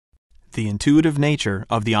The intuitive nature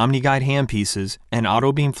of the OmniGuide handpieces and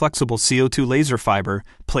AutoBeam flexible CO2 laser fiber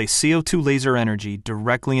place CO2 laser energy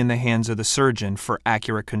directly in the hands of the surgeon for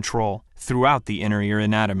accurate control throughout the inner ear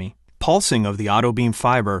anatomy. Pulsing of the AutoBeam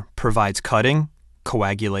fiber provides cutting,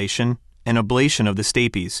 coagulation, and ablation of the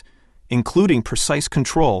stapes, including precise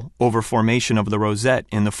control over formation of the rosette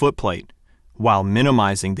in the footplate, while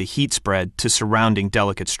minimizing the heat spread to surrounding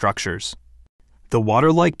delicate structures. The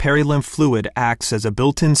water-like perilymph fluid acts as a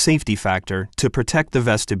built-in safety factor to protect the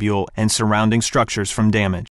vestibule and surrounding structures from damage.